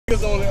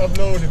Niggas only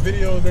upload the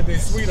videos that they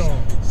sweet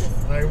on.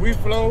 Like we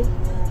flow,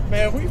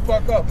 man, we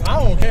fuck up.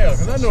 I don't care,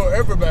 cause I know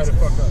everybody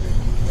fuck up.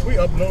 We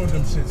upload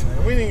them shits,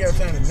 man. We ain't got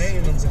time to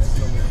name them bitches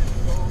no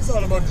more. It's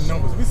all about the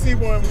numbers. We see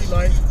one we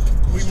like,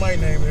 we might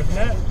name it. If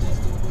not,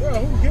 yeah,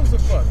 who gives a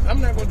fuck? I'm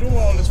not gonna do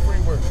all this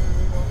free work.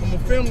 I'm gonna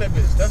film that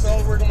bitch. That's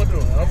all the work I'm gonna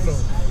do. I upload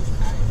it.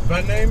 If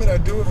I name it, I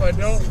do. If I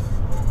don't,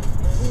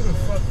 who the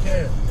fuck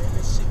cares?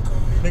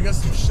 They got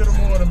some shit or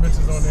more of them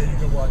bitches on there you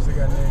can watch. They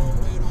got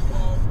names.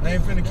 I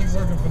ain't finna keep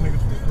working for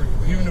niggas for free.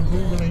 Even if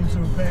Google and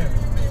YouTube pay me.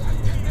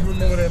 You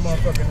remember that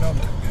motherfucking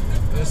number.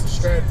 That's the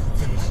strategy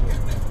to this shit.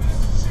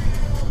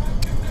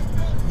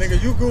 Nigga,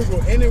 you Google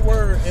any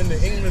word in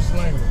the English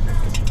language.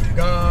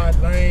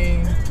 God,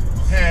 lane,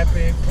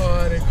 happy,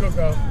 party,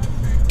 cookout,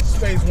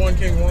 space one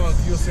King Wands,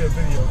 you'll see a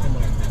video come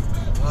up.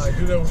 Alright,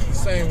 do that with the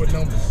same with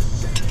numbers.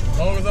 As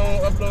long as I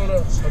don't upload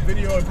a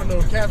video and put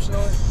no caption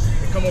on it,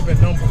 it come up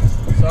in numbers.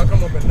 So I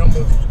come up in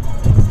numbers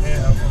and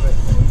alphabet.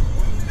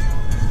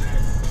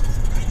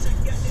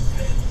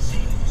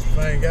 If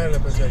I ain't got it, I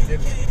bet I get it.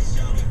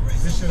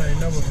 This shit ain't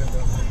never been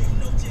done.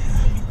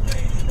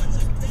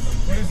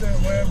 What is that,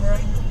 where, bro?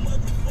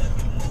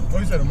 Oh,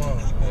 you said tomorrow.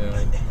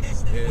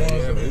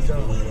 Yeah, but it's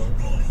cool,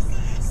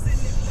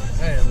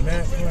 I am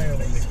not playing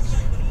with niggas.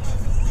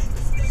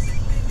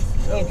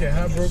 I don't care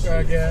how broke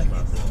I got,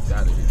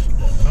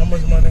 how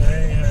much money I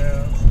ain't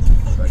have.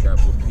 I got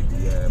what people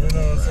have. You know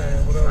what I'm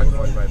saying? Whatever. I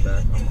call you right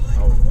back.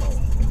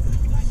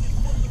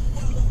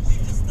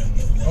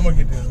 I'm gonna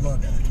get this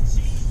money.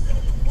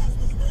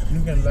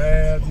 You can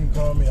laugh, you can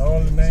call me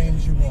all the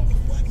names you want.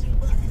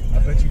 I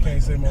bet you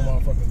can't say more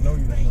motherfuckers know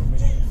you than know me.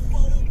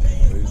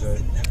 What you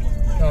say?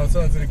 No, I'm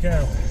talking to the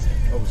camera.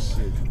 Oh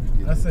shit.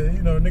 I said,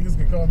 you know, niggas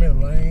can call me a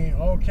lame,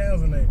 all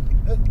kinds of names.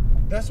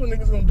 That's what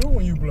niggas gonna do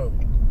when you blow.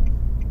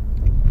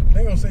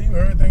 They gonna say you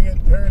everything in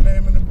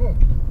the book.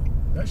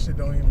 That shit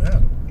don't even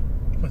matter.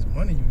 How much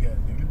money you got,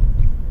 nigga?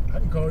 I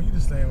can call you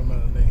the same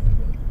amount of names,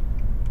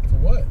 but for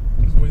what?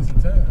 Just wasting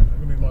time. I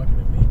can be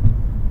marketing me,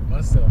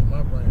 myself,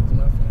 my brands,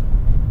 my family.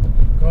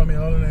 Call me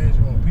all the names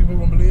you want. People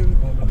gonna believe it,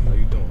 gonna believe it. How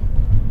you doing?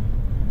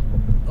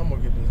 I'm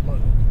gonna get this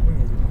money. We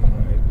gonna get this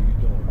money. Hey, what you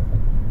doing?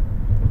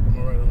 I'm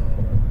gonna write it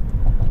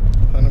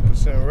on.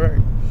 100% right.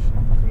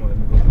 Come on, let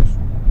me go with you.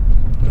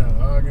 I'm not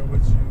arguing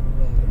with you.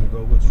 Let me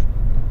go with you.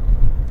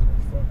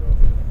 Fuck off.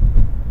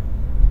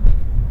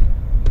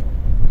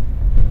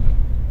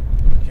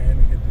 Came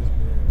to get this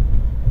bread.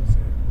 That's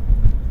it.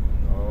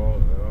 No.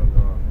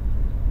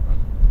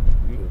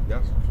 You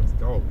got some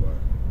dog, but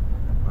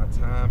my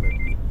time and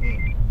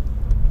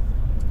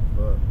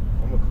but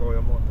I'm gonna call you.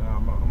 I'm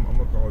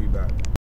gonna call you back.